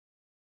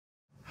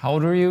How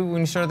old were you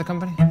when you started the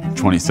company?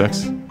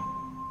 26.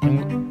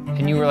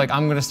 And you were like,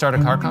 I'm gonna start a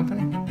car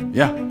company?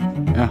 Yeah.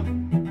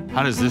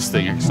 How does this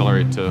thing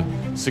accelerate to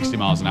 60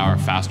 miles an hour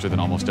faster than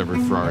almost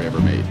every Ferrari ever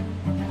made?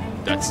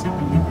 That's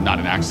not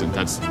an accident.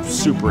 That's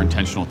super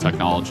intentional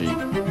technology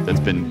that's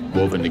been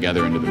woven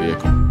together into the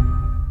vehicle.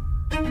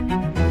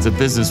 It's a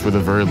business with a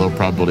very low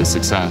probability of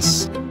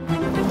success.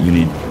 You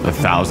need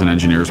 1,000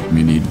 engineers,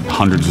 you need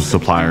hundreds of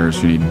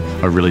suppliers, you need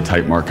a really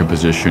tight market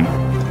position.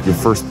 Your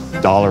first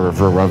dollar of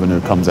real revenue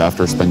comes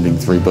after spending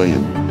 $3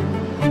 billion.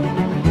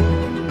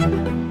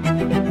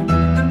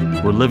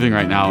 We're living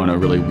right now in a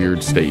really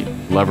weird state,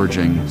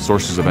 leveraging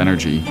sources of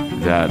energy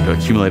that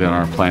accumulated on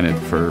our planet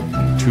for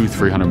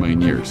 200–300 million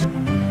years.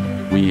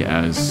 We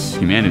as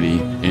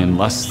humanity, in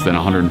less than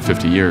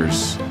 150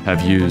 years,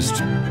 have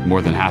used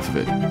more than half of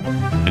it.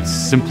 It's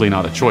simply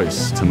not a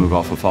choice to move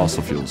off of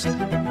fossil fuels.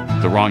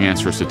 The wrong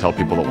answer is to tell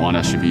people that want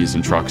SUVs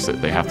and trucks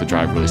that they have to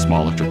drive really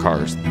small electric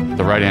cars.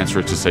 The right answer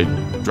is to say,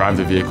 drive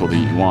the vehicle that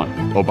you want.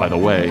 Oh, by the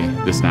way,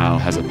 this now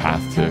has a path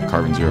to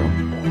carbon zero.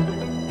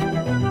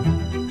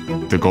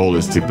 The goal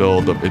is to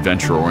build an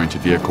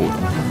adventure-oriented vehicle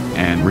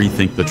and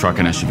rethink the truck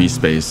and SUV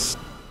space.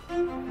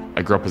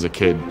 I grew up as a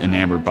kid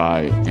enamored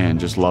by and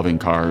just loving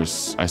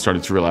cars. I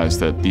started to realize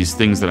that these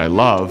things that I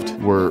loved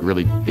were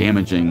really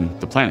damaging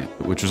the planet,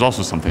 which was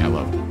also something I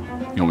loved.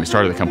 You know, when we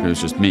started the company, it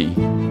was just me.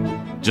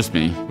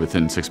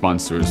 Within 6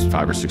 months, there was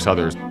 5 or 6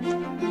 others.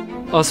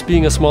 Us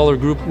being a smaller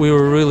group, we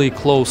were really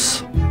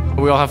close.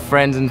 We all have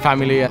friends and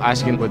family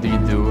asking, what do you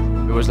do?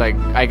 It was like,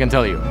 I can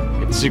tell you,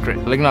 it's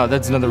secret. Like, no,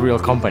 that's not a real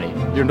company.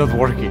 You're not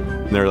working.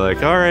 They're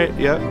like, all right,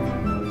 yeah.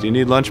 Do you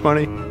need lunch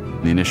money?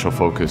 The initial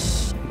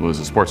focus was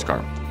a sports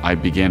car. I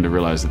began to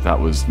realize that that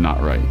was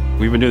not right.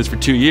 We've been doing this for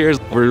 2 years.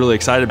 We're really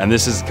excited. And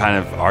this is kind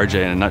of RJ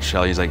in a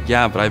nutshell. He's like,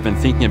 yeah, but I've been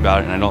thinking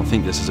about it and I don't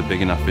think this is a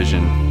big enough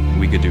vision.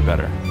 We could do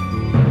better.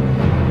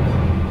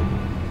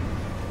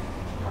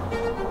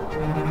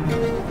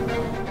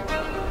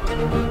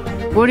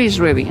 What is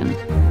Rivian?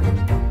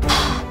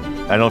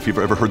 I don't know if you've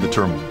ever heard the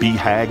term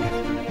BHAG,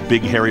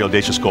 Big Hairy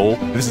Audacious Goal.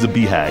 This is a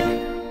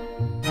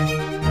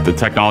BHAG. The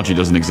technology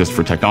doesn't exist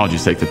for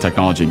technology's sake. The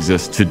technology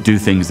exists to do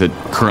things that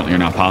currently are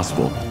not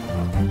possible.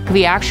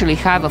 We actually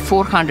have a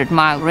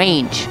 400-mile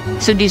range,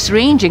 so this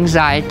range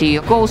anxiety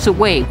goes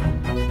away.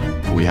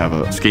 We have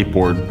a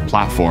skateboard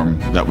platform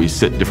that we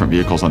sit different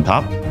vehicles on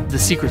top. The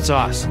secret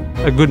sauce.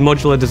 A good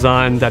modular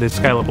design that is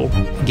scalable.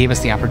 It gave us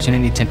the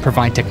opportunity to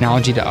provide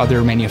technology to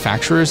other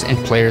manufacturers and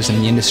players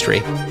in the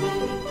industry.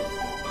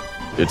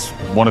 It's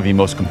one of the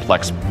most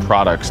complex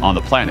products on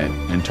the planet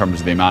in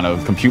terms of the amount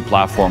of compute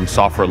platform,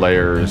 software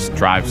layers,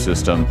 drive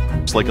system.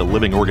 It's like a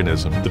living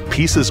organism. The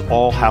pieces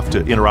all have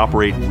to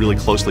interoperate really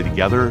closely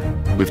together.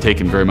 We've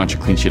taken very much a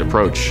clean sheet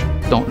approach.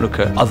 Don't look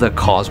at other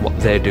cars, what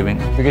they're doing.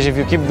 Because if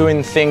you keep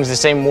doing things the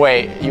same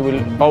way, you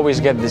will always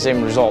get the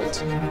same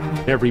result.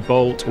 Every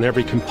bolt and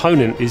every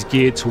component is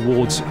geared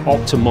towards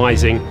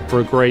optimizing for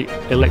a great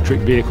electric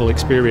vehicle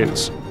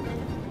experience.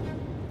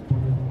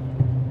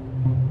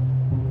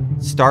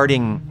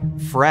 Starting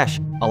fresh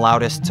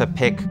allowed us to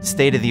pick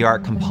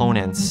state-of-the-art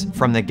components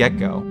from the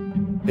get-go.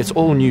 It's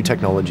all new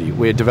technology.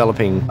 We're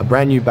developing a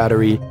brand new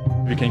battery.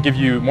 We can give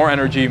you more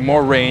energy,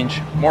 more range,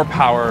 more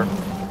power.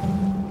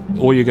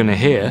 All you're going to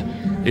hear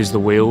is the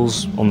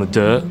wheels on the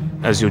dirt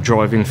as you're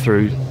driving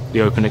through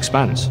the open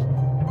expanse.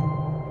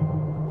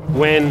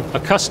 When a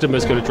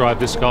customer's going to drive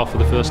this car for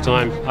the first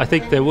time, I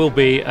think there will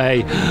be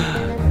a,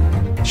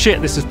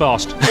 shit, this is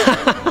fast.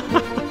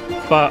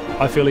 But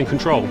I feel in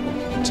control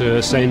to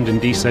ascend and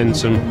descend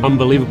some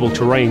unbelievable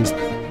terrains.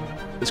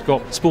 It's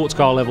got sports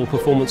car level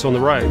performance on the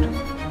road.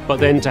 But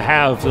then to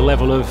have the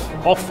level of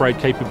off-road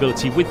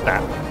capability with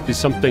that is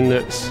something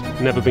that's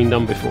never been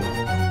done before.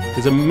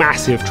 There's a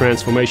massive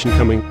transformation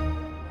coming.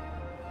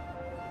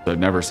 I've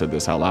never said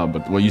this out loud,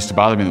 but what used to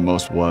bother me the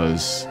most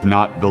was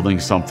not building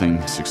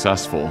something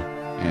successful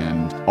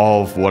and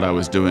all of what I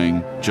was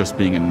doing just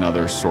being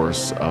another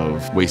source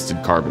of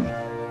wasted carbon.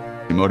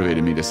 It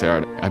motivated me to say, all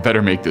right, I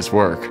better make this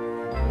work.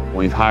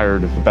 We've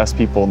hired the best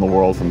people in the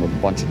world from a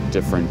bunch of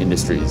different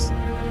industries.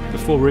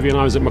 Before Rivian,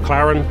 I was at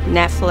McLaren.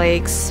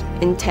 Netflix,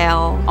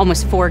 Intel.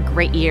 Almost 4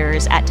 great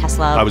years at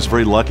Tesla. I was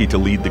very lucky to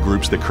lead the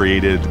groups that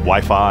created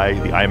Wi-Fi,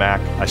 the iMac.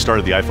 I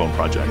started the iPhone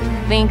project.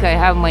 I think I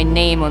have my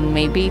name on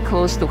maybe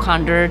close to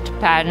 100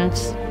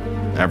 patents.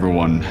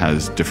 Everyone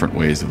has different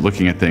ways of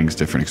looking at things,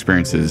 different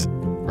experiences.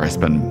 I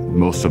spend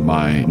most of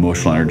my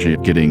emotional energy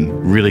getting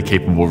really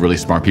capable, really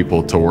smart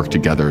people to work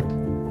together.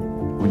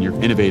 When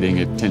you're innovating,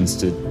 it tends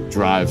to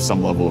drive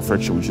some level of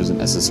friction, which isn't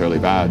necessarily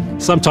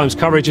bad. Sometimes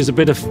courage is a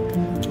bit of,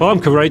 well, I'm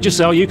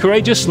courageous, are you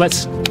courageous?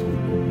 Let's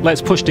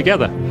push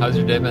together. How's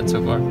your day been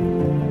so far?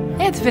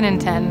 It's been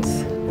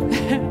intense.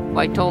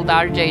 I told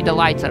RJ the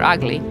lights are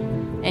ugly,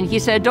 and he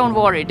said, don't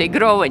worry, they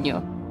grow in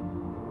you.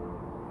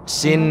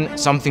 Seeing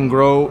something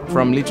grow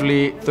from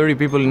literally 30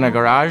 people in a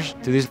garage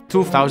to this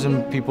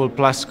 2,000 people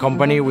plus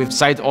company with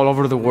sites all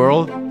over the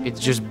world, it's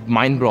just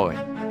mind-blowing.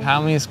 How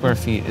many square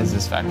feet is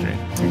this factory?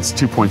 It's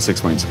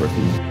 2.6 million square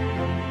feet.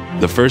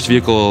 The first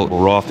vehicle will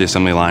roll off the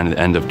assembly line at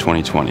the end of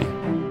 2020.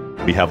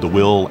 We have the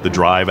will, the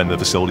drive, and the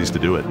facilities to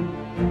do it.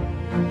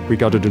 We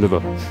got to deliver.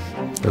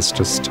 There's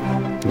just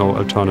no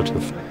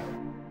alternative.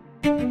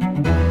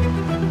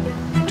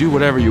 Do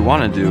whatever you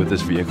want to do with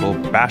this vehicle,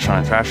 bash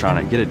on it, trash on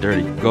it, get it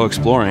dirty, go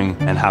exploring,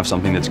 and have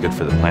something that's good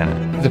for the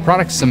planet. The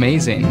product's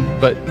amazing,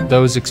 but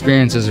those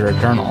experiences are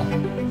eternal.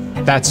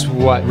 That's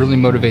what really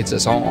motivates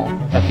us all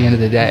at the end of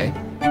the day.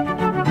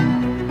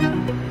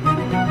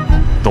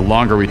 The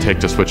longer we take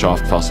to switch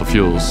off fossil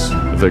fuels,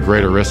 the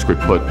greater risk we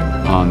put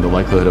on the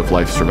likelihood of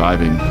life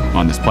surviving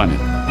on this planet.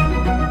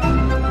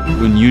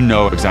 When you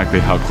know exactly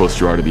how close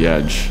you are to the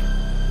edge,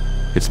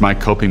 it's my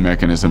coping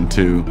mechanism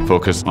to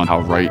focus on how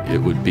right it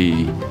would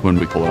be when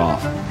we pull it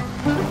off.